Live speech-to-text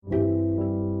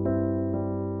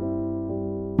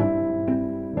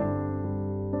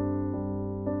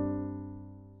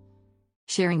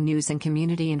sharing news and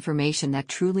community information that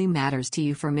truly matters to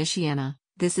you for Michiana.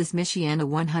 This is Michiana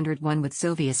 101 with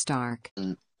Sylvia Stark.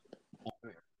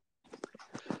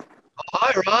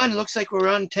 Hi, Ron. Looks like we're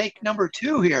on take number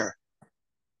 2 here.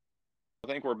 I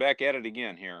think we're back at it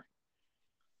again here.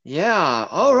 Yeah.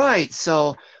 All right.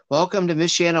 So welcome to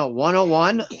Michiana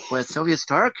 101 with Sylvia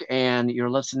Stark, and you're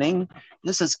listening.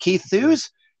 This is Keith Thews,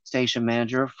 station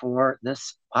manager for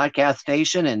this podcast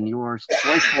station and your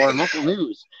source for local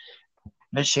news.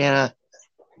 Michiana,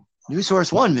 News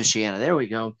Source 1, Michiana. There we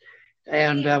go.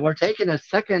 And we're taking a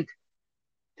second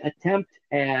attempt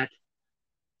at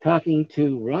talking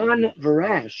to Ron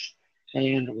Varash.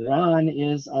 And Ron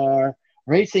is our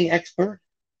racing expert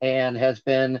and has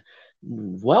been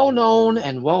well known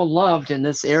and well loved in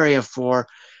this area for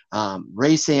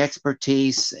racing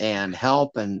expertise and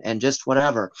help and just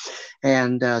whatever.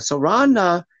 And so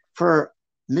Ron, for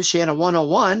Michiana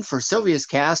 101, for Sylvia's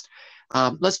cast,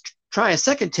 let's try a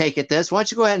second take at this. Why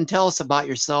don't you go ahead and tell us about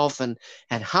yourself and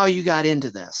how you got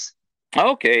into this?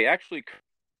 Okay, actually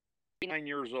 9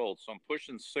 years old, so I'm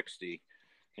pushing 60,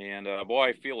 and boy,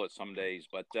 I feel it some days.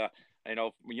 But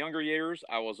younger years,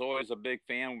 I was always a big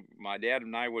fan. My dad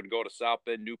and I would go to South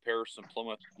Bend, New Paris, and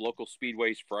Plymouth local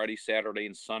speedways Friday, Saturday,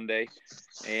 and Sunday.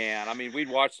 And I mean, we'd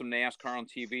watch some NASCAR on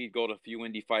TV, go to a few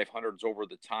Indy 500s over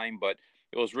the time, but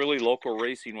it was really local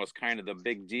racing was kind of the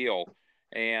big deal.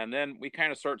 And then we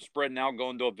kind of started spreading out,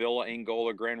 going to Avila,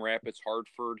 Angola, Grand Rapids,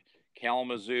 Hartford,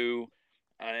 Kalamazoo.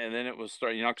 And then it was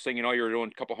starting, you're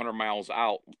doing a couple 100 miles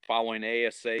out following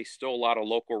ASA, still a lot of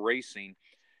local racing.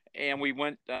 And we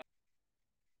went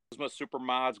super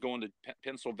mods going to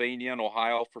Pennsylvania and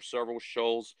Ohio for several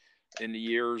shows in the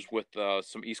years with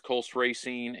some East Coast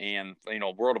racing and,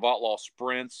 World of Outlaw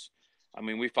sprints. I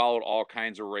mean, we followed all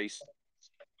kinds of race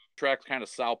tracks, kind of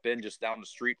South Bend, just down the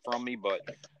street from me, but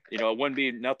it wouldn't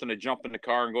be nothing to jump in the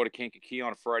car and go to Kankakee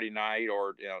on a Friday night,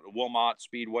 or the Wilmot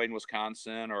Speedway in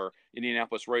Wisconsin, or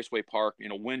Indianapolis Raceway Park.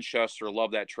 Winchester,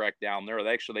 love that track down there.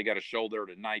 They got a show there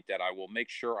tonight that I will make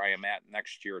sure I am at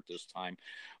next year at this time.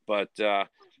 But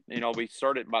we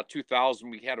started about 2000.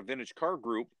 We had a vintage car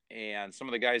group, and some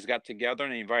of the guys got together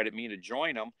and they invited me to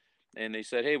join them. And they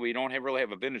said, "Hey, we don't really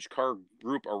have a vintage car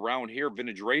group around here,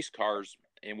 vintage race cars.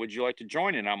 And would you like to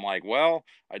join?" And I'm like, "Well,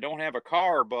 I don't have a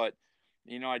car, but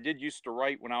I did used to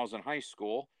write when I was in high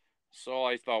school." So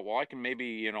I thought, well, I can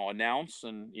maybe, announce.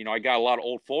 And, I got a lot of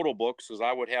old photo books, because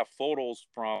I would have photos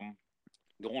from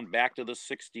going back to the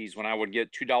 60s when I would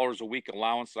get $2 a week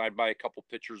allowance. I'd buy a couple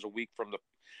pictures a week from the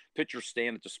picture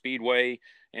stand at the Speedway.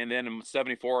 And then in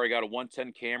 74, I got a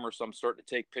 110 camera. So I'm starting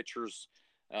to take pictures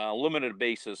limited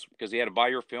basis, because you had to buy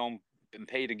your film and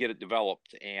pay to get it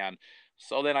developed. And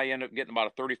so then I ended up getting about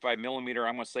a 35 millimeter,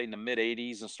 I'm going to say in the mid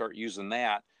 80s, and start using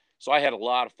that. So I had a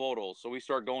lot of photos. So we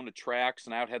started going to tracks,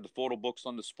 and I had the photo books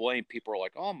on display, and people are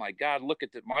like, "Oh my God, look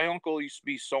at that. My uncle used to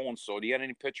be so-and-so. Do you have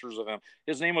any pictures of him?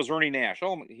 His name was Ernie Nash.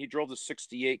 Oh, he drove the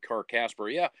 68 car Casper.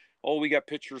 Yeah. Oh, we got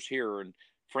pictures here." And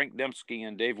Frank Dembski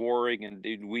and Dave Warrig and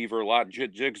Dave Weaver, a lot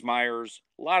of Jigs Myers,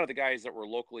 a lot of the guys that were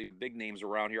locally big names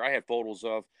around here. I had photos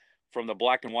of from the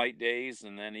black and white days.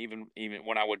 And then even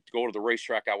when I would go to the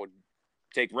racetrack, I would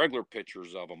take regular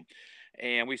pictures of them.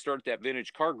 And we started that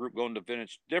vintage car group, going to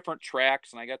vintage different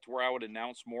tracks. And I got to where I would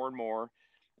announce more and more.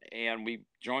 And we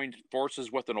joined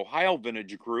forces with an Ohio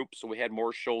vintage group. So we had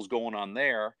more shows going on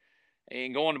there.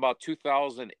 And going about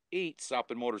 2008, South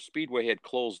Bend Motor Speedway had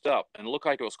closed up, and it looked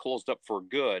like it was closed up for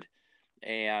good.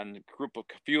 And a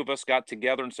few of us got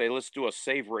together and say, let's do a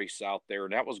save race out there.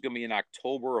 And that was going to be in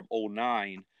October of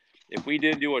 09. If we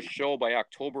didn't do a show by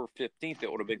October 15th,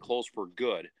 it would have been closed for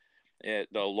good.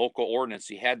 The local ordinance,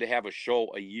 you had to have a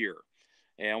show a year.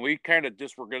 And we kind of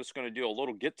we're just going to do a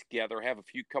little get together, have a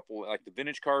couple like the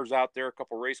vintage cars out there, a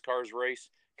couple race cars race,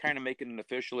 kind of make it an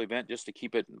official event just to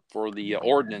keep it for the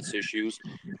ordinance issues.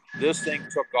 This thing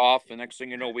took off. The next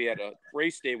thing you know, we had a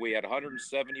race day. We had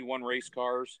 171 race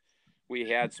cars. We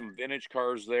had some vintage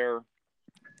cars there.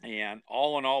 And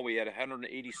all in all, we had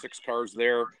 186 cars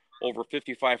there. Over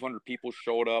 5,500 people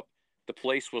showed up. The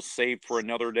place was saved for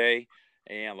another day.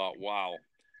 And I thought, wow.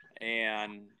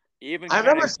 And I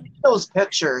remember seeing those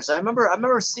pictures. I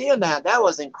remember seeing that. That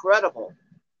was incredible.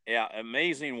 Yeah,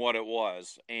 amazing what it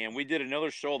was. And we did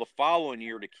another show the following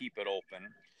year to keep it open.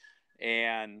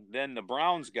 And then the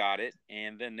Browns got it,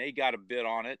 and then they got a bid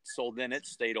on it. So then it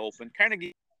stayed open. Kind of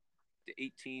to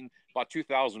 18, about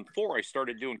 2004, I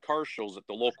started doing car shows at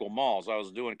the local malls. I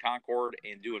was doing Concord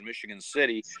and doing Michigan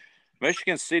City.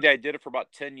 Michigan City, I did it for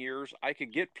about 10 years. I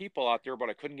could get people out there, but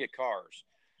I couldn't get cars.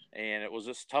 And it was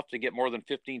just tough to get more than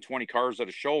 15, 20 cars at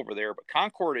a show over there. But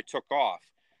Concord, it took off.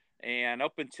 And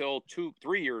up until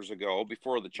 3 years ago,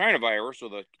 before the China virus or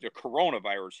the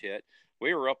coronavirus hit,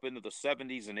 we were up into the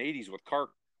 70s and 80s with car.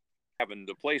 Having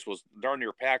the place was darn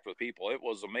near packed with people. It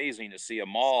was amazing to see a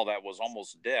mall that was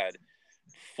almost dead,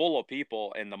 full of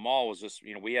people, and the mall was just,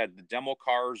 we had the demo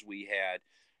cars, we had,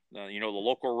 the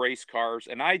local race cars,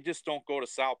 and I just don't go to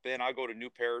South Bend. I go to New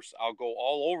Paris. I'll go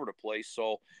all over the place.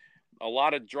 So a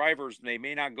lot of drivers, they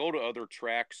may not go to other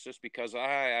tracks just because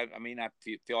I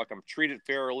feel like I'm treated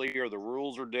fairly, or the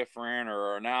rules are different,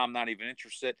 or now I'm not even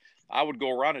interested. I would go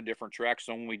around a different track.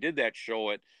 So when we did that show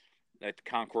at the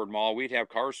Concord Mall, we'd have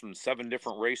cars from 7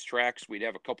 different racetracks. We'd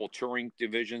have a couple touring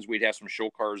divisions. We'd have some show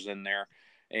cars in there.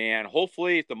 And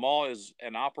hopefully, if the mall is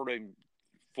an operating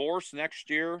force next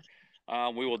year,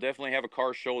 we will definitely have a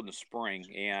car show in the spring.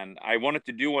 And I wanted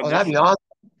to do one. Oh, that'd be awesome.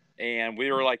 And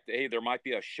we were like, hey, there might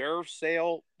be a sheriff's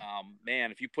sale.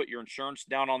 Man, if you put your insurance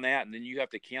down on that and then you have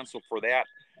to cancel for that,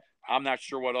 I'm not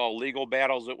sure what all legal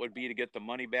battles it would be to get the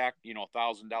money back,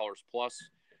 $1,000 plus.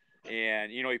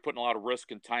 And, you're putting a lot of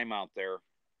risk and time out there.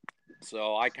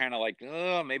 So I kind of like,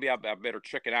 maybe I better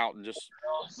check it out and just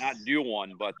not do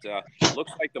one. But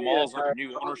looks like the mall's under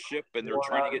new ownership, and they're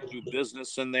trying to get new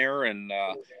business in there. And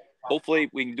hopefully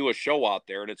we can do a show out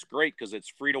there. And it's great because it's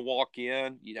free to walk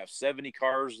in. You'd have 70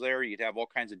 cars there. You'd have all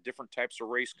kinds of different types of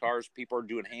race cars. People are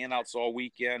doing handouts all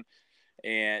weekend.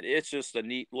 And it's just a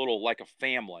neat little, like a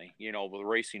family, with a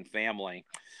racing family.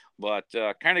 But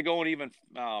kind of going even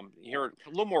here a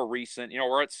little more recent,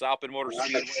 we're at South Bend Motor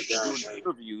Speedway doing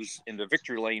interviews in the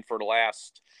victory lane for the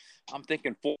last, I'm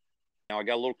thinking 4. Now I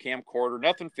got a little camcorder,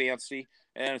 nothing fancy.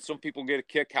 And some people get a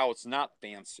kick how it's not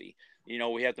fancy.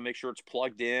 We have to make sure it's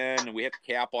plugged in, and we have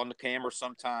to cap on the camera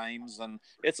sometimes, and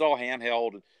it's all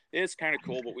handheld. It's kind of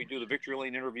cool, but we do the victory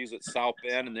lane interviews at South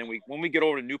Bend, and then when we get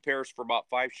over to New Paris for about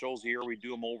 5 shows a year, we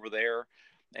do them over there.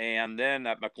 And then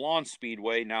at McLawn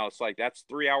Speedway, now it's like that's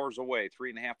 3 hours away,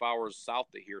 3.5 hours south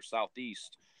of here,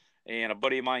 southeast. And a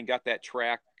buddy of mine got that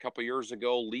track a couple years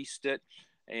ago, leased it,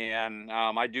 and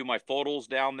I do my photos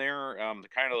down there,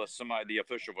 kind of the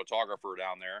official photographer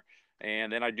down there.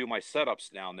 And then I do my setups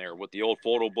down there with the old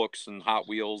photo books and Hot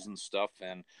Wheels and stuff.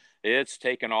 And it's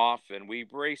taken off. And we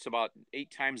race about 8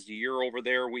 times a year over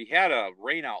there. We had a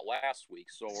rain out last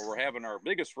week, so we're having our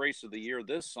biggest race of the year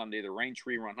this Sunday, the Rain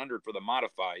Tree 100 for the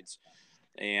modifieds.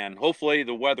 And hopefully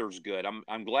the weather's good.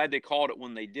 I'm glad they called it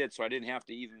when they did, so I didn't have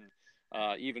to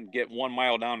even get 1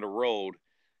 mile down the road,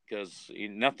 because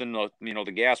nothing,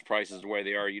 the gas prices the way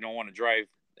they are. You don't want to drive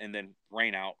and then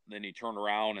rain out. Then you turn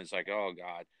around and it's like, oh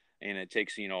God. And it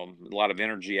takes, a lot of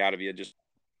energy out of you.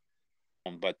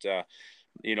 But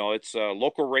it's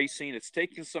local racing. It's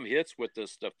taking some hits with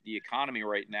the economy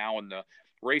right now. And the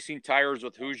racing tires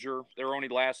with Hoosier, they're only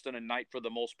lasting a night for the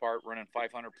most part, running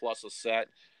 500 plus a set.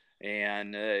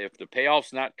 And if the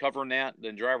payoff's not covering that,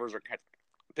 then drivers are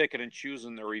picking and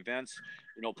choosing their events.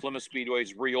 Plymouth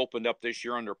Speedway's reopened up this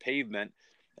year under pavement.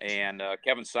 And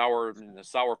Kevin Sauer and the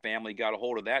Sauer family got a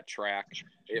hold of that track.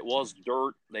 It was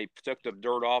dirt. They took the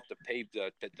dirt off.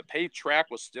 The paved track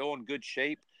was still in good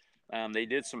shape. They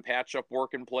did some patch-up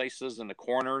work in places in the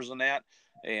corners and that.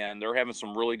 And they're having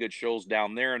some really good shows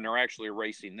down there. And they're actually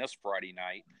racing this Friday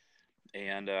night.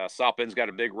 And South Bend's got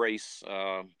a big race,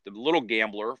 the Little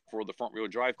Gambler for the front-wheel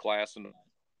drive class. And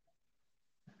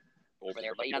over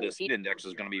there, but this heat index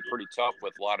is going to be pretty tough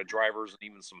with a lot of drivers and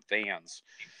even some fans.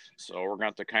 So we're going to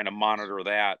have to kind of monitor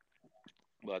that.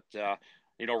 But,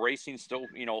 racing's still,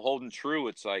 holding true.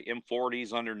 It's like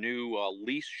M40s under new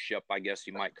lease ship, I guess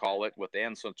you might call it, with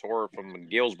Ann Santora from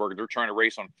Galesburg. They're trying to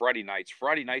race on Friday nights.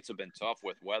 Friday nights have been tough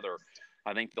with weather.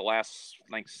 I think the last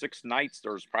 6 nights,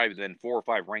 there's probably been 4 or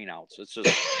 5 rainouts. It's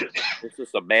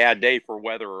just a bad day for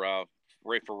weather,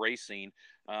 for racing.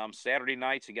 Saturday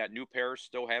nights, you got New Paris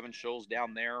still having shows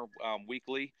down there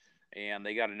weekly, and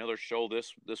they got another show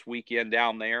this weekend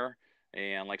down there.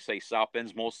 And like I say, South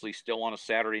Bend's mostly still on a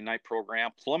Saturday night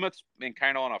program. Plymouth's been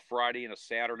kind of on a Friday and a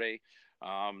Saturday.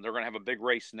 They're going to have a big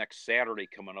race next Saturday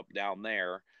coming up down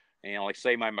there. And like I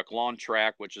say, my McLawn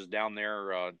track, which is down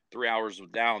there 3 hours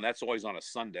down, that's always on a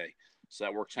Sunday. So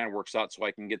that kind of works out so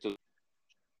I can get to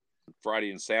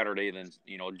Friday and Saturday, then,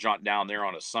 jaunt down there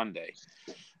on a Sunday.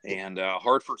 And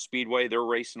Hartford Speedway, they're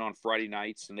racing on Friday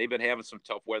nights, and they've been having some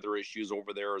tough weather issues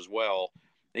over there as well.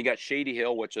 They got Shady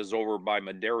Hill, which is over by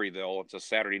Maderryville. It's a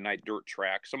Saturday night dirt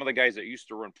track. Some of the guys that used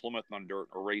to run Plymouth on dirt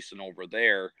are racing over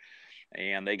there.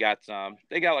 And they got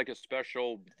like a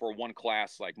special for one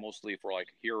class, like mostly for like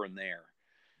here and there.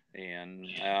 And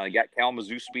you got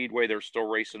Kalamazoo Speedway. They're still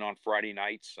racing on Friday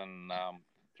nights, and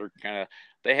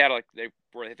they've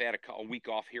had a week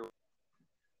off here.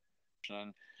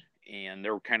 And and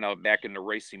they're kind of back in the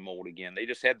racing mode again. They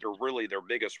just had their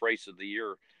biggest race of the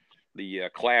year, the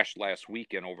Clash last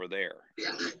weekend over there.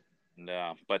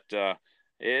 And, but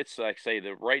it's like I say,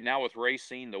 right now with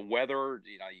racing, the weather,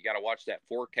 you got to watch that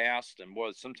forecast, and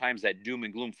sometimes that doom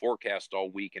and gloom forecast all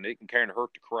week, and it can kind of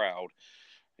hurt the crowd.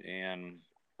 And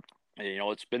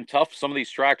it's been tough. Some of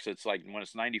these tracks, it's like when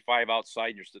it's 95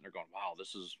 outside, you're sitting there going, "Wow,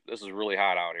 this is really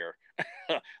hot out here."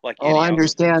 Like I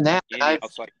understand that. Any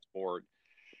outside sport.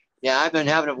 Yeah, I've been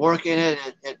having to work in it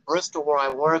at Bristol, where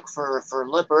I work for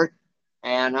Lippert,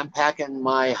 and I'm packing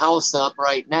my house up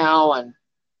right now and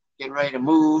getting ready to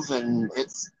move, and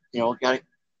it's got to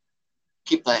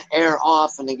keep the air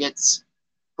off, and it gets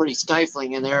pretty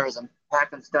stifling in there as I'm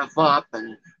packing stuff up,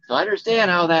 and so I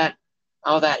understand how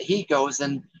that heat goes,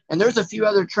 and there's a few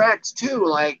other tracks too,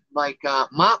 like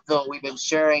Mottville. We've been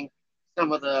sharing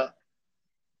some of the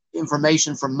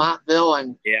information from Mottville,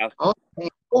 and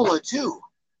Pensacola too.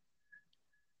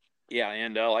 Yeah,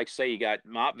 and like I say, you got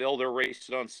Mottville. They're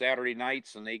racing on Saturday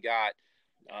nights, and they got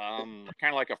kind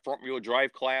of like a front-wheel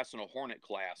drive class and a Hornet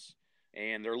class.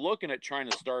 And they're looking at trying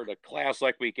to start a class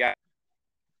like we got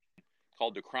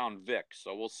called the Crown Vic.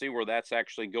 So we'll see where that's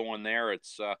actually going there.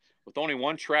 It's with only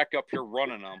one track up here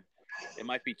running them, it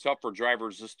might be tough for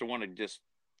drivers just to want to just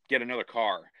get another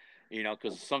car,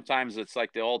 because sometimes it's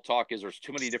like the old talk is there's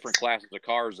too many different classes of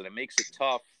cars, and it makes it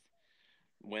tough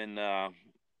when the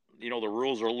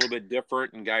rules are a little bit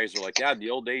different, and guys are like, yeah, the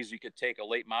old days you could take a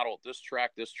late model at this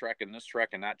track, and this track,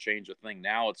 and not change a thing.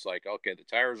 Now it's like, okay, the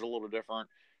tires are a little different.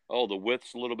 Oh, the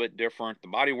width's a little bit different. The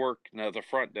bodywork, the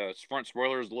front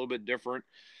spoiler is a little bit different.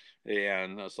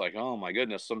 And it's like, oh my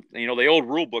goodness. The old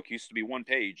rule book used to be one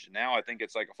page. Now I think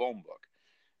it's like a phone book.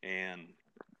 And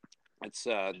it's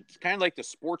kind of like the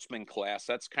sportsman class.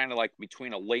 That's kind of like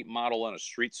between a late model and a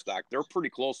street stock. They're pretty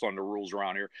close on the rules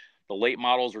around here. The late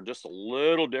models are just a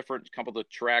little different. A couple of the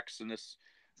tracks in this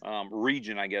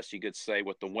region, I guess you could say,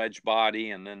 with the wedge body,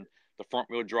 and then the front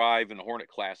wheel drive and the Hornet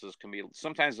classes can be,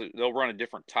 sometimes they'll run a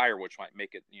different tire, which might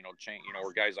make it, change,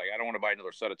 where guys like, I don't want to buy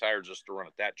another set of tires just to run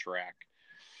at that track.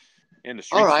 And the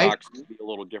street stocks can be a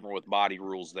little different with body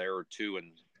rules there too,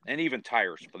 and even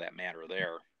tires for that matter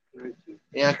there.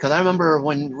 Yeah, because I remember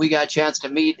when we got a chance to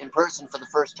meet in person for the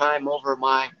first time over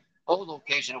my old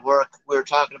location of work, we were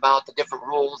talking about the different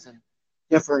rules and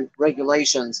different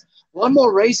regulations. One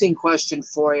more racing question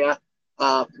for you,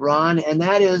 Ron, and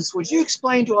that is, would you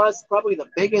explain to us probably the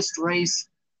biggest race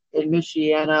in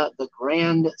Michiana, the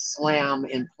Grand Slam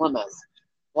in Plymouth?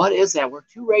 What is that? We're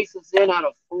 2 races in out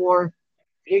of 4.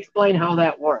 Can you explain how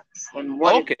that works and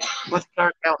what's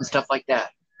start out and stuff like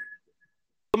that?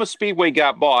 Plymouth Speedway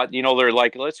got bought. They're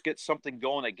like, let's get something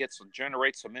going that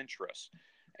generates some interest.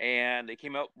 And they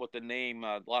came up with the name.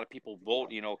 A lot of people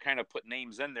vote, kind of put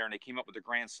names in there, and they came up with the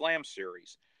Grand Slam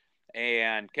series.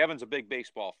 And Kevin's a big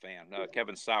baseball fan.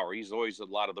 Kevin Sauer. He's always at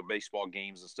a lot of the baseball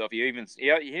games and stuff. He even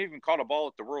caught a ball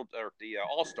at the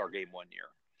All-Star game one year.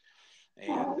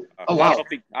 And I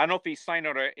don't know if he signed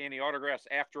any autographs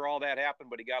after all that happened,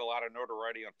 but he got a lot of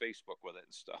notoriety on Facebook with it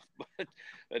and stuff. But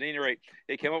at any rate,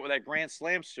 they came up with that Grand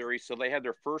Slam series. So they had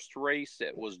their first race.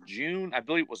 It was June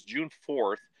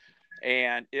 4th.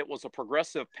 And it was a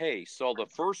progressive pay. So the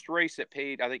first race, it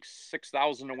paid, I think,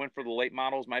 $6,000 to win for the late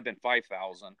models. Might have been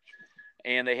 $5,000.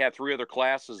 And they had 3 other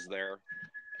classes there.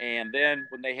 And then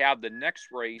when they have the next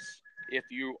race, if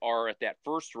you are at that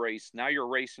first race, now you're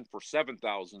racing for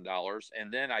 $7,000.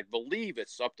 And then I believe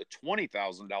it's up to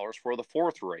 $20,000 for the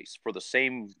 4th race for the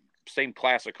same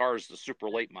class of cars, the super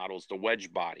late models, the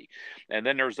wedge body. And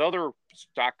then there's other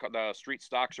street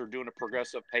stocks are doing a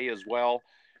progressive pay as well.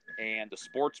 And the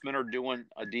sportsmen are doing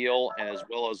a deal, and as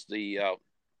well as the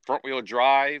front wheel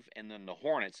drive, and then the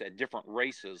Hornets at different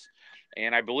races.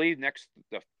 And I believe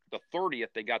the 30th,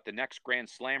 they got the next Grand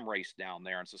Slam race down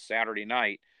there. It's a Saturday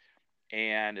night,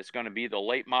 and it's going to be the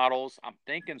late models. I'm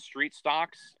thinking street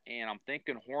stocks, and I'm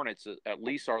thinking Hornets at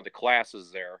least are the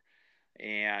classes there.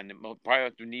 And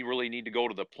probably really need to go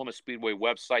to the Plymouth Speedway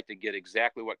website to get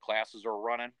exactly what classes are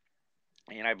running.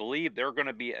 And I believe they're going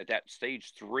to be at that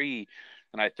stage 3,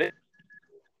 and I think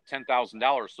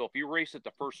 $10,000. So if you race at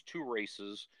the first 2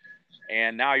 races,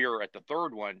 and now you're at the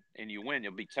 3rd one and you win,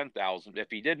 it'll be $10,000.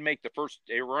 If you didn't make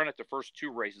they run at the first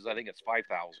 2 races, I think it's $5,000.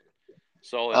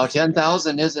 So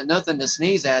 $10,000 isn't nothing to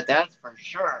sneeze at, that's for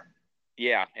sure.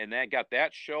 Yeah, and that got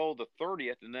that show the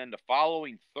 30th, and then the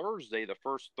following Thursday, the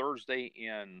first Thursday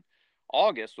in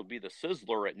August, will be the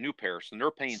Sizzler at New Paris, and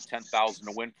they're paying $10,000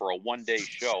 to win for a 1-day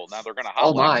show. Now they're going to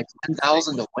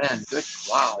 $10,000 to win. Good,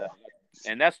 wow.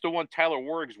 And that's the one Tyler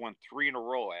Warrigs won 3 in a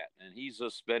row at, and he's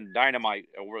just been dynamite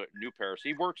over at New Paris.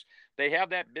 He works. They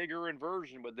have that bigger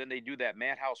inversion, but then they do that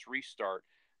madhouse restart,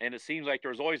 and it seems like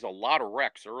there's always a lot of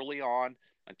wrecks early on.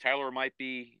 And Tyler might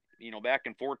be, back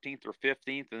in 14th or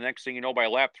 15th. The next thing you know, by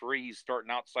lap 3, he's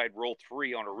starting outside roll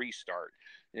 3 on a restart.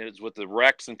 It's with the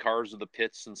wrecks and cars of the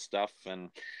pits and stuff, and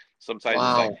sometimes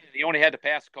it's like he only had to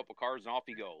pass a couple cars and off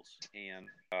he goes. And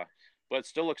but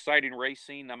still exciting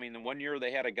racing. I mean, the one year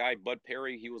they had a guy, Bud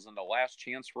Perry, he was in the last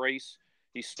chance race.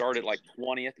 He started like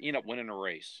 20th, he ended up winning a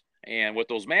race. And with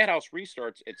those madhouse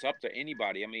restarts, it's up to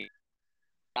anybody. I mean,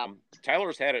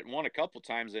 Tyler's had it won a couple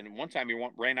times, and one time he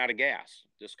ran out of gas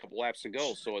just a couple laps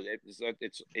ago. So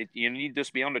you need to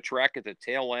just be on the track at the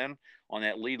tail end on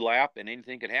that lead lap, and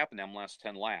anything could happen in them last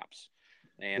 10 laps.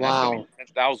 And that's going to be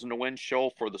 10,000 to win show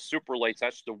for the super lates.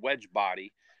 That's the wedge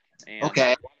body. And a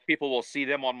lot of people will see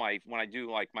them on when I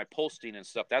do like my posting and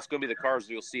stuff. That's going to be the cars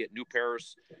you'll see at New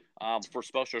Paris for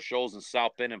special shows in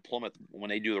South Bend and Plymouth when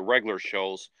they do the regular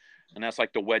shows. And that's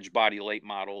like the wedge body late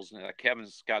models. And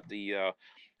Kevin's got the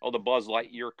Buzz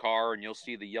Lightyear car, and you'll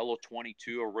see the yellow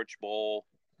 22 of Rich Bull,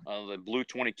 the blue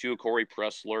 22 of Corey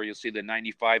Pressler. You'll see the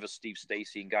 95 of Steve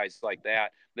Stacy and guys like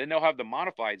that. Then they'll have the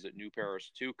modifieds at New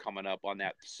Paris too coming up on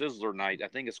that Sizzler night. I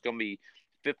think it's going to be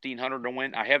 1,500 to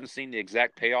win. I haven't seen the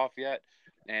exact payoff yet,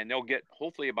 and they'll get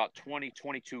hopefully about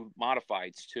 22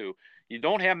 modifieds too. You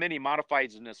don't have many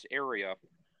modifieds in this area.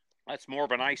 That's more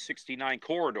of an I-69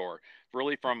 corridor,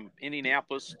 really from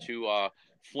Indianapolis to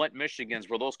Flint, Michigan's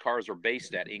where those cars are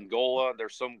based at. Angola,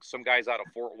 there's some guys out of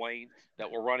Fort Wayne that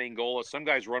will run Angola. Some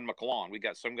guys run McLawn. We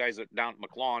got some guys down at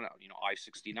McLawn,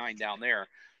 I-69 down there.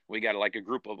 We got like a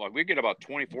group of, we get about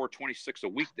 24, 26 a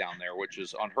week down there, which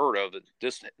is unheard of at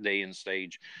this day and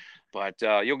stage. But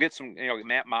you'll get some,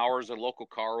 Matt Mowers, a local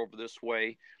car over this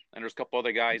way. And there's a couple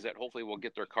other guys that hopefully will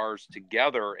get their cars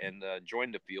together and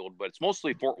join the field. But it's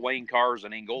mostly Fort Wayne cars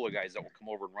and Angola guys that will come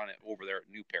over and run it over there at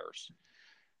New Paris.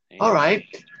 And all right.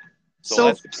 So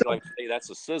that's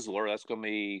a Sizzler. That's going to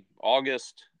be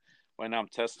August. When I'm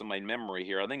testing my memory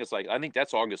here, I think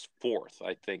that's August 4th.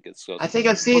 I think it's. I think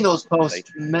I've seen those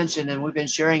posts mentioned, and you've been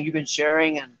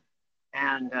sharing,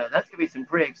 and that's gonna be some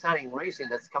pretty exciting racing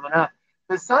that's coming up.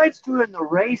 Besides doing the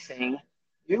racing,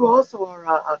 you also are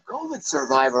a COVID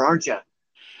survivor, aren't you?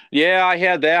 Yeah, I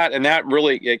had that, and that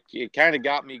really it kind of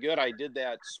got me good. I did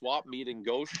that swap meet in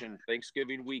Goshen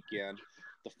Thanksgiving weekend.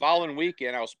 The following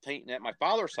weekend, I was painting at my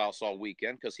father's house all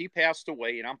weekend because he passed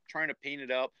away, and I'm trying to paint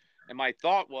it up. And my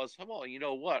thought was, well, you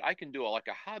know what? I can do like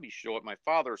a hobby show at my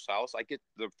father's house. I get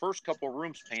the first couple of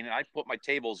rooms painted. I put my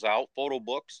tables out, photo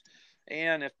books.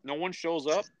 And if no one shows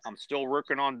up, I'm still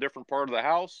working on a different part of the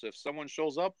house. If someone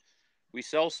shows up, we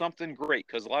sell something great.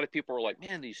 Because a lot of people are like,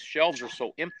 man, these shelves are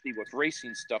so empty with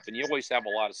racing stuff. And you always have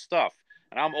a lot of stuff.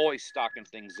 And I'm always stocking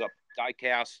things up.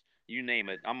 Diecast, you name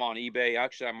it. I'm on eBay.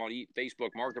 Actually, I'm on Facebook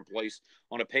Marketplace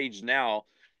on a page now.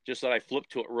 Just that I flip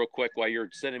to it real quick while you're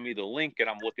sending me the link, and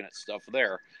I'm looking at stuff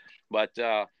there. But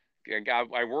I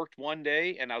worked one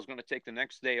day, and I was going to take the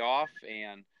next day off,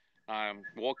 and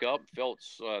woke up, felt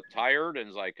tired, and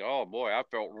was like, oh boy, I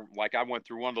felt like I went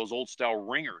through one of those old style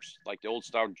ringers, like the old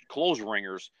style clothes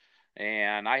ringers,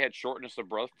 and I had shortness of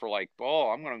breath for like,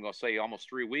 I'm going to go say almost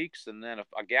 3 weeks. And then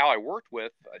a gal I worked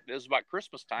with, this is about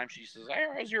Christmas time, she says, hey,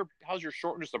 how's your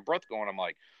shortness of breath going? I'm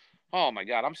like, oh my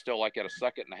God, I'm still like at a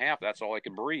second and a half. That's all I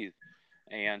can breathe.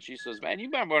 And she says, man, you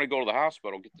might want to go to the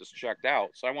hospital, get this checked out.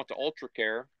 So I went to Ultra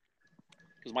Care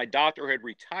because my doctor had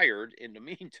retired in the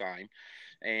meantime.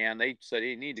 And they said,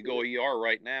 you need to go ER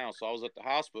right now. So I was at the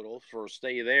hospital for a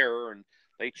stay there, and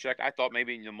they checked. I thought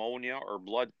maybe pneumonia or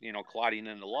blood, clotting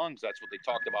in the lungs. That's what they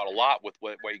talked about a lot with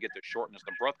where you get the shortness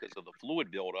of breath because of the fluid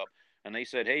buildup. And they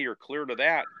said, hey, you're clear to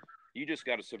that. You just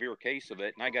got a severe case of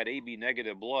it. And I got AB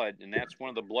negative blood. And that's one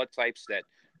of the blood types that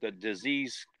the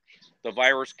disease, the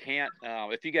virus can't,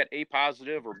 if you get A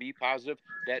positive or B positive,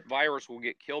 that virus will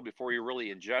get killed before you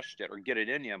really ingest it or get it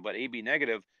in you. But AB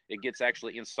negative, it gets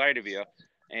actually inside of you.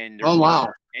 And there's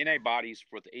antibodies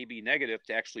with AB negative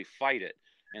to actually fight it.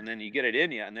 And then you get it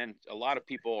in you. And then a lot of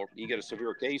people, you get a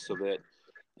severe case of it.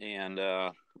 And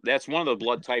that's one of the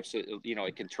blood types that,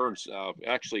 it can turn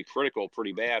actually critical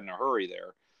pretty bad in a hurry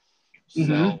there.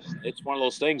 So it's one of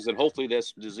those things that hopefully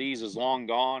this disease is long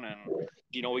gone, and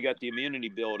we got the immunity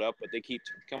build up, but they keep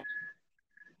coming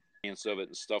of it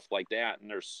and stuff like that.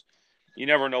 And you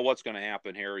never know what's going to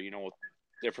happen here, with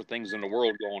different things in the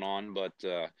world going on. But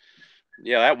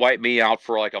that wiped me out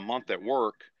for like a month at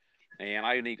work, and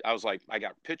I was like, I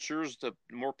got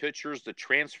more pictures to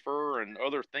transfer and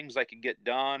other things I could get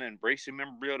done, and bracing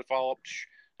memorabilia to follow up.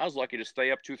 I was lucky to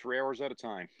stay up 2-3 hours at a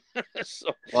time. So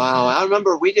Wow, I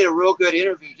remember we did a real good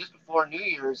interview just before New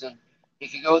Year's, and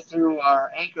if you go through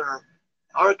our Anchor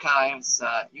archives,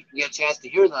 you can get a chance to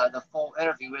hear the full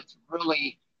interview. It's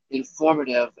really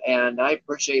informative, and I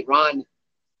appreciate Ron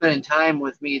spending time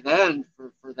with me then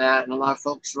for that, and a lot of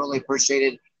folks really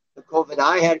appreciated the COVID.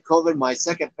 I had COVID, my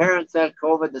second parents had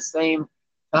COVID the same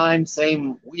time,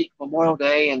 same week, Memorial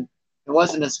Day, and it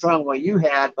wasn't as strong what you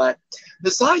had, but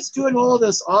besides doing all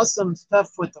this awesome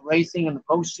stuff with the racing and the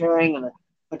post sharing and the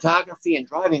photography and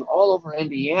driving all over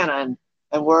Indiana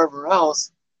and wherever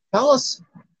else, tell us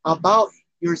about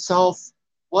yourself.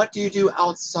 What do you do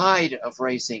outside of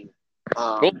racing?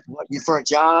 cool. What you for a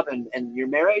job, and you're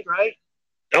married, right?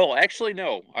 Oh, actually,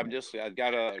 no. I've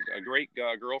got a great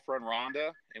girlfriend,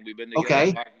 Rhonda, and we've been together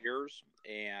Okay. 5 years,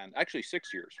 and actually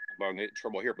 6 years. Well, I'm getting in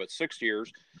trouble here, but 6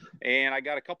 years. And I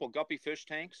got a couple guppy fish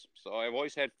tanks. So I've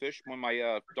always had fish. When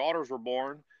my daughters were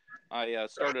born, I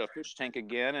started a fish tank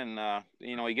again, and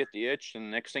you get the itch, and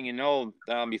next thing you know,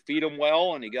 you feed them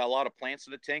well, and you got a lot of plants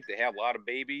in the tank. They have a lot of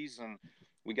babies, and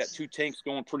we got 2 tanks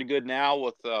going pretty good now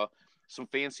with some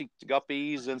fancy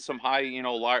guppies and some high,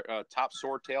 top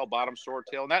swordtail, bottom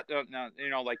swordtail. Not,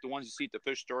 like the ones you see at the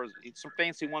fish stores. It's some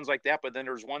fancy ones like that, but then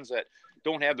there's ones that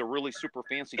don't have the really super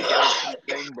fancy tail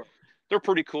thing, but they're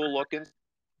pretty cool looking.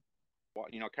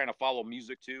 Kind of follow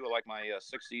music too. I like my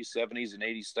 60s, 70s, and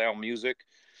 80s style music.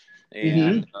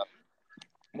 And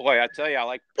boy, I tell you, I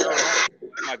like paranormal.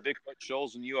 My Bigfoot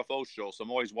shows and UFO shows. So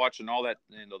I'm always watching all that,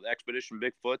 the Expedition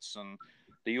Bigfoots and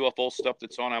the UFO stuff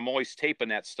that's on. I'm always taping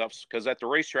that stuff because at the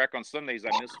racetrack on Sundays, I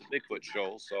miss the Bigfoot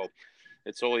show. So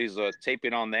it's always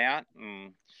taping on that.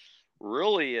 And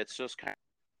really, it's just kind of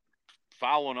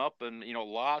following up and,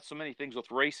 so many things with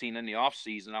racing in the off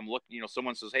season. I'm looking,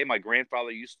 someone says, hey, my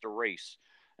grandfather used to race.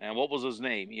 And what was his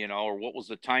name, or what was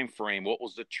the time frame? What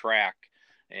was the track?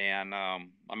 And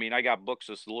I got books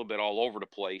that's a little bit all over the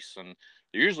place. And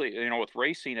usually, with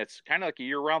racing, it's kind of like a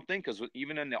year-round thing because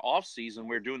even in the off season,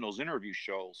 we're doing those interview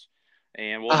shows,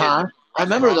 and we'll hit I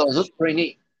remember those. Those pretty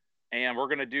neat. And we're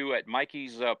going to do at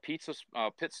Mikey's Pizza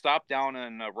Pit Stop down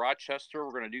in Rochester.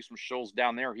 We're going to do some shows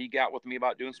down there. He got with me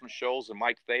about doing some shows, and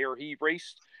Mike Thayer, he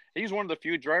raced. He's one of the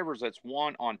few drivers that's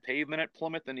won on pavement at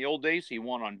Plymouth in the old days. He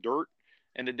won on dirt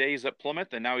in the days at Plymouth,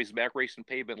 and now he's back racing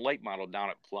pavement late model down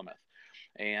at Plymouth.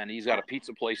 And he's got a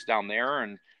pizza place down there.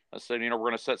 And I said, we're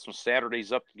going to set some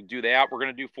Saturdays up to do that. We're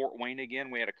going to do Fort Wayne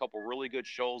again. We had a couple really good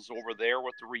shows over there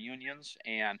with the reunions.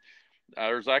 And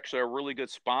there's actually a really good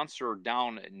sponsor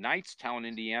down at Knightstown,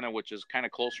 Indiana, which is kind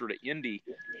of closer to Indy.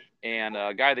 And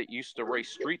a guy that used to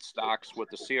race street stocks with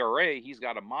the CRA, he's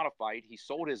got a modified. He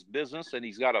sold his business, and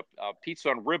he's got a pizza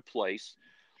and rib place,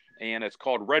 and it's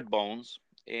called Red Bones.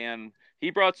 And he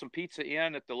brought some pizza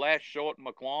in at the last show at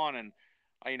McLawn, and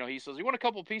he says, you want a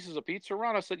couple pieces of pizza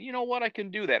around? I said, you know what? I can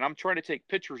do that. And I'm trying to take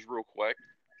pictures real quick.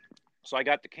 So I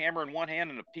got the camera in one hand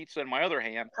and the pizza in my other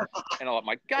hand. And I thought,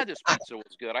 my God, this pizza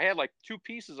was good. I had like 2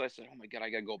 pieces. I said, oh my God,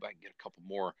 I got to go back and get a couple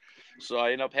more. So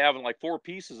I ended up having like 4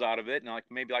 pieces out of it. And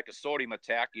maybe like a sodium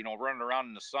attack, running around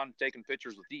in the sun, taking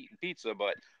pictures with eating pizza.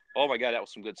 But oh my God, that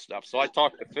was some good stuff. So I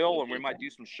talked to Phil, and we might do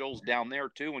some shows down there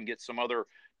too and get some other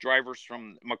drivers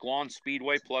from McLawn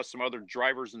Speedway, plus some other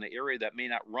drivers in the area that may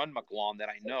not run McLawn that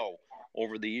I know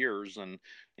over the years. And,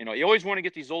 you always want to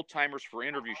get these old timers for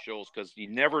interview shows because you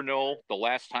never know the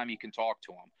last time you can talk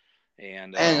to them.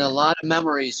 And a lot of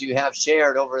memories you have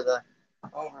shared over the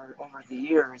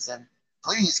years. And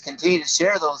please continue to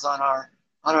share those on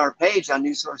our page on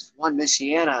New Source One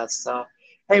Michiana. So,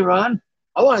 hey, Ron,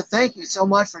 I want to thank you so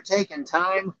much for taking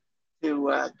time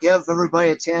to give everybody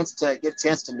a chance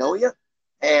to know you.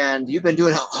 And you've been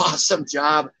doing an awesome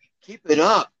job. Keep it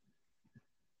up.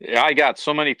 Yeah, I got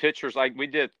so many pictures. We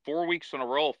did 4 weeks in a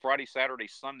row, Friday, Saturday,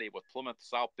 Sunday with Plymouth,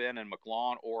 South Bend, and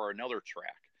McLawn, or another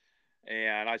track.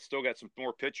 And I still got some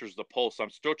more pictures to post.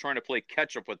 I'm still trying to play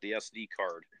catch up with the SD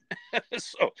card.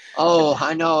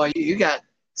 I know you got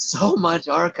so much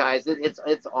archives.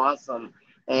 It's awesome.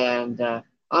 And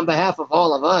on behalf of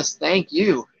all of us, thank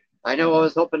you. I know I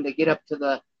was hoping to get up to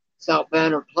the South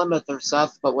Bend or Plymouth or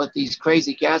stuff, but with these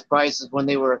crazy gas prices when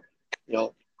they were,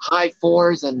 high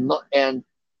 4s and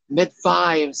mid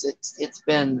 5s,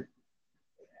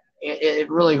 it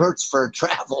really hurts for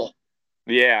travel.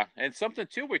 Yeah, and something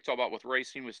too we talk about with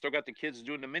racing, we still got the kids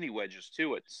doing the mini wedges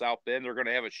too at South Bend. They're going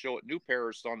to have a show at New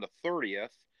Paris on the 30th.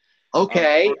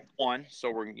 Okay.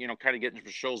 So we're kind of getting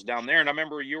some shows down there. And I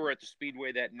remember you were at the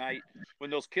Speedway that night when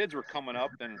those kids were coming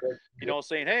up and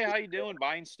saying, "Hey, how you doing?"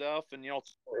 Buying stuff, and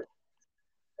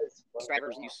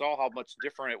drivers, you saw how much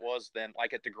different it was than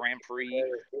like at the Grand Prix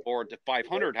or the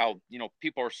 500, how,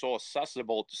 people are so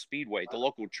accessible to Speedway, the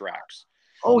local tracks.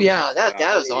 Oh yeah, that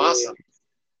is awesome.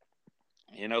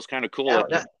 It's kind of cool.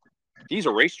 Yeah, he's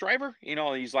a race driver.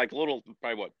 He's like little,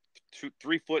 probably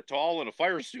 3 foot tall in a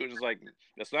fire suit. It's like,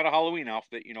 that's not a Halloween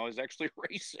outfit. He's actually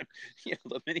racing,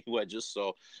 the mini wedges.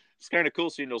 So it's kind of cool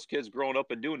seeing those kids growing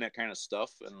up and doing that kind of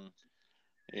stuff.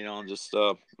 And, just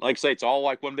like I say, it's all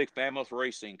like one big family of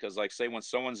racing. Because like say when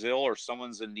someone's ill or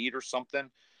someone's in need or something,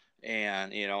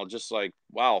 and just like,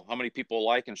 wow, how many people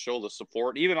like and show the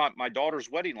support. Even on my daughter's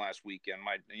wedding last weekend,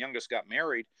 my youngest got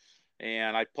married,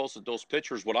 and I posted those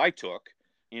pictures what I took.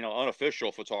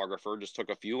 Unofficial photographer, just took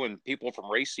a few, and people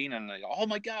from racing, and oh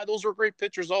my God, those are great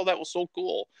pictures. Oh, that was so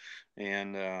cool.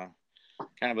 And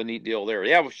kind of a neat deal there.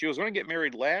 Yeah, she was going to get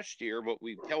married last year, but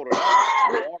we held it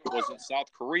off. My daughter was in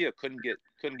South Korea, couldn't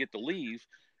get to leave,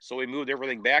 so we moved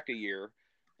everything back a year.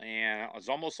 And it was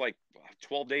almost like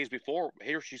 12 days before,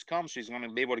 here she's come. She's going to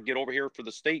be able to get over here for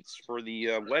the States for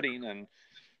the wedding. And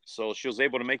so she was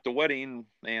able to make the wedding,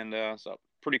 and so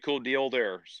pretty cool deal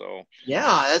there. So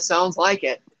yeah, that sounds like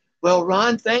it. Well,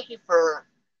 Ron, thank you for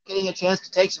getting a chance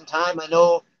to take some time. I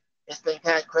know it's been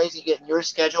kind of crazy getting your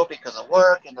schedule because of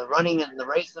work and the running and the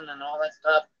racing and all that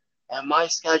stuff. And my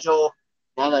schedule,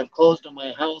 now that I've closed on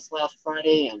my house last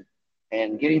Friday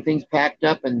and getting things packed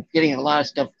up and getting a lot of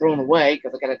stuff thrown away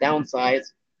because I got to downsize.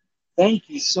 Thank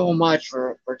you so much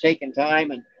for taking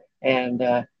time.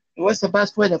 And what's the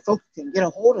best way that folks can get a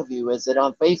hold of you? Is it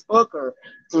on Facebook or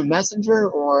through Messenger,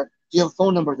 or do you have a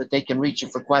phone number that they can reach you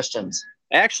for questions?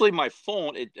 Actually, my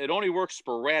phone, it only works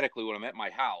sporadically when I'm at my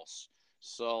house.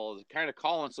 So kind of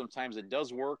calling sometimes it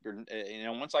does work, or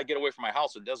once I get away from my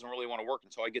house, it doesn't really want to work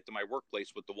until I get to my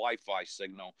workplace with the Wi-Fi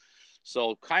signal.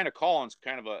 So kind of calling is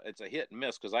kind of it's a hit and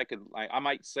miss, because I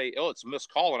might say, oh, it's a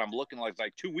missed call, and I'm looking like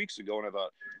 2 weeks ago, and I thought,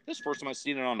 this is the first time I've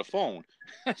seen it on the phone.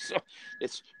 So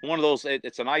it's one of those.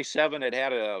 It's an i7. It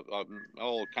had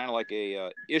kind of like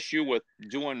a issue with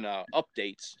doing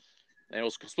updates. And it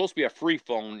was supposed to be a free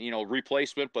phone,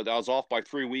 replacement, but I was off by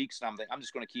 3 weeks. And I'm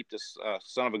just going to keep this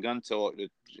son of a gun till it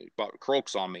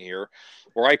croaks on me here,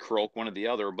 or I croak, one or the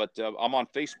other. But I'm on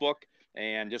Facebook,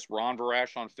 and just Ron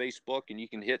Varash on Facebook, and you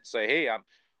can say, hey,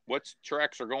 what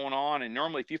tracks are going on. And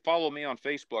normally, if you follow me on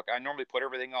Facebook, I normally put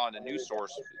everything on the News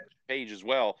Source page as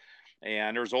well.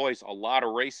 And there's always a lot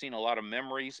of racing, a lot of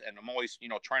memories, and I'm always,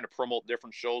 trying to promote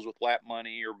different shows with lap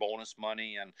money or bonus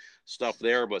money and stuff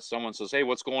there. But someone says, hey,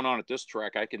 what's going on at this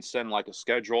track? I can send like a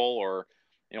schedule, or,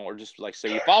 or just like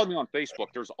say, you follow me on Facebook.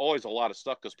 There's always a lot of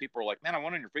stuff, because people are like, man, I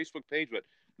went on your Facebook page, but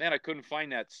man, I couldn't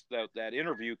find that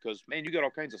interview, because man, you got all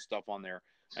kinds of stuff on there.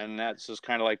 And that's just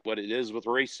kind of like what it is with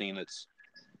racing. It's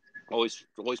always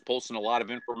posting a lot of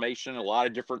information, a lot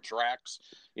of different tracks,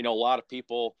 a lot of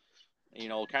people,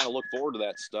 kind of look forward to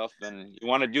that stuff, and you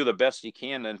want to do the best you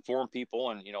can to inform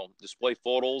people and, display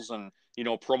photos and,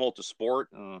 promote the sport,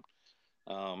 and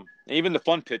even the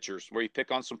fun pictures where you pick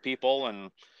on some people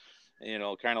and,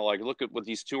 kind of like, look at what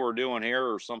these two are doing here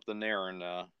or something there. And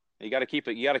you got to keep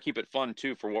it fun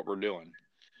too for what we're doing.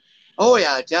 Oh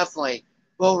yeah, definitely.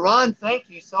 Well, Ron, thank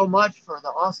you so much for the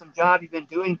awesome job you've been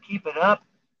doing. Keep it up,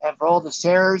 and for all the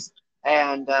shares,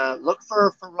 and look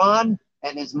for Ron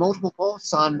and his multiple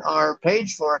posts on our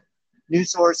page for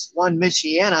News Source 1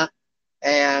 Michiana.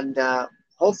 And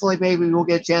hopefully maybe we'll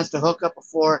get a chance to hook up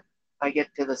before I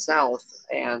get to the South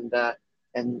and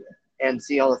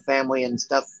see all the family and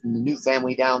stuff, and the new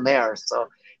family down there. So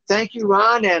thank you,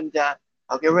 Ron. And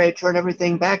I'll get ready to turn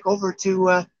everything back over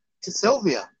to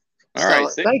Sylvia. All right.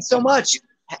 Thanks so much.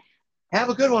 Have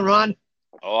a good one, Ron.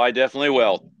 Oh, I definitely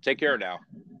will. Take care now.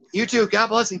 You too. God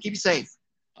bless and keep you safe.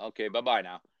 Okay. Bye-bye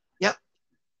now. Yep.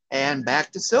 And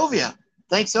back to Sylvia.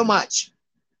 Thanks so much.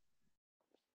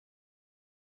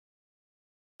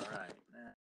 All right.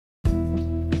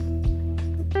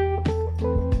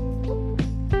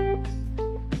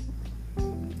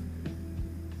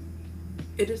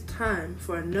 It is time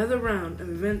for another round of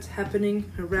events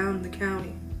happening around the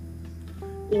county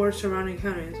or surrounding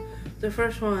counties. The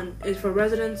first one is for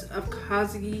residents of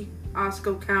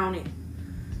Kosciuszko County.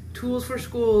 Tools for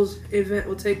Schools event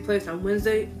will take place on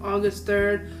Wednesday, August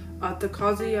 3rd at the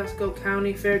Kosciuszko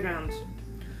County Fairgrounds.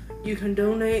 You can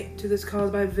donate to this cause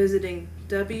by visiting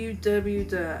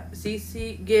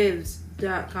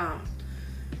www.ccgives.com.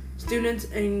 Students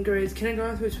in grades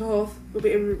kindergarten through 12th will be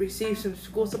able to receive some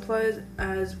school supplies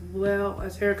as well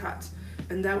as haircuts,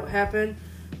 and that will happen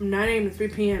from 9 a.m. to 3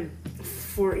 p.m.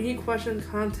 For any questions,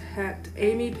 contact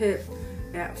Amy Pitt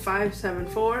at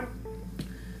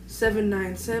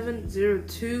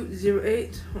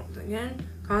 574-797-0208. Once again,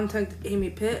 contact Amy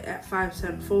Pitt at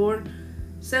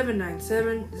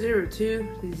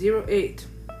 574-797-0208.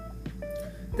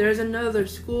 There's another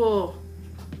school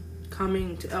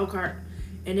coming to Elkhart,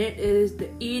 and it is the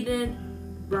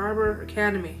Eden Barber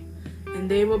Academy,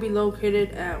 and they will be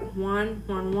located at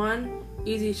 111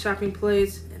 Easy Shopping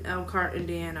Place in Elkhart,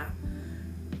 Indiana.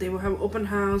 They will have an open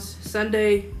house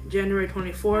Sunday, January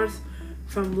 24th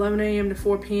from 11 a.m. to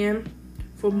 4 p.m.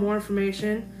 For more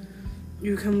information,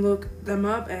 you can look them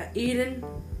up at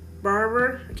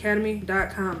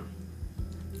EdenBarberAcademy.com.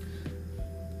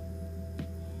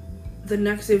 The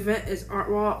next event is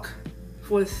Art Walk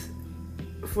for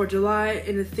July,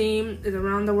 and the theme is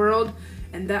Around the World,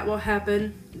 and that will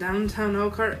happen downtown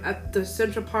Elkhart at the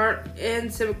Central Park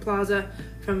and Civic Plaza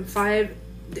from 5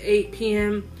 to 8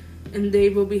 p.m., and they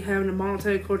will be having a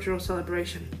multicultural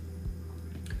celebration.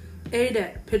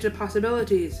 ADAT, Pitch of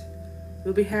Possibilities,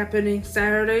 will be happening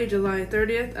Saturday, July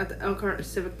 30th at the Elkhart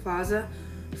Civic Plaza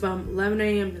from 11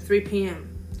 a.m. to 3 p.m.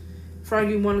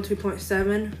 Froggy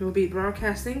 102.7 will be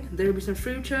broadcasting. There will be some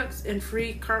food trucks and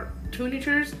free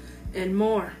cartoonitures and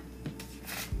more.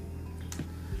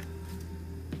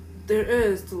 There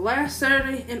is the last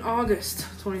Saturday in August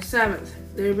 27th.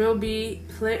 There will be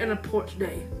Play on a Porch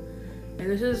Day. And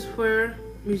this is where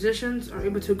musicians are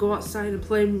able to go outside and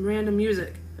play random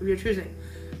music of your choosing.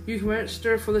 You can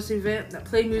register for this event at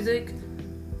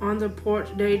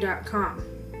playmusicontheporchday.com.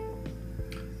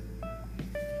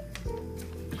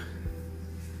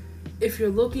 If you're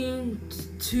looking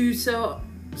to sell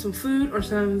some food or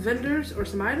some vendors or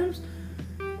some items,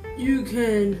 you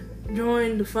can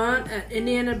join the fun at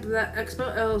Indiana Black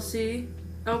Expo LLC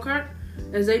Elkhart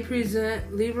as they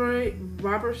present Leroy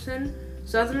Robertson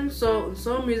Southern Soul and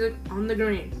Soul Music on the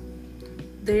Green.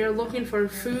 They are looking for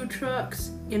food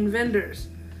trucks and vendors,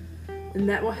 and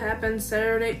that will happen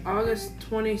Saturday, August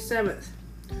 27th.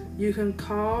 You can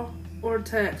call or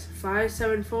text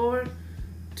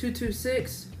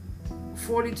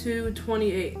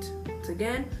 574-226-4228. Once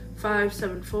again,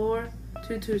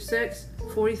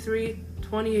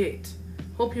 574-226-4328.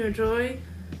 Hope you enjoy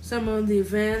some of the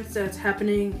events that's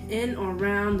happening in or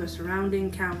around the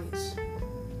surrounding counties.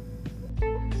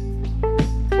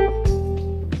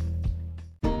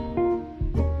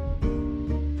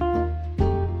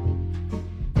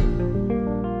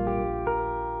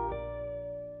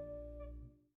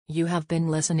 You have been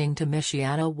listening to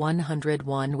Michiana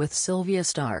 101 with Sylvia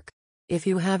Stark. If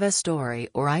you have a story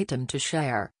or item to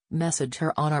share, message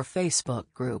her on our Facebook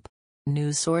group,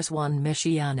 News Source 1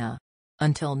 Michiana.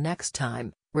 Until next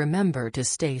time, remember to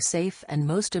stay safe, and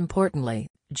most importantly,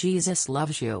 Jesus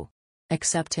loves you.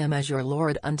 Accept Him as your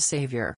Lord and Savior.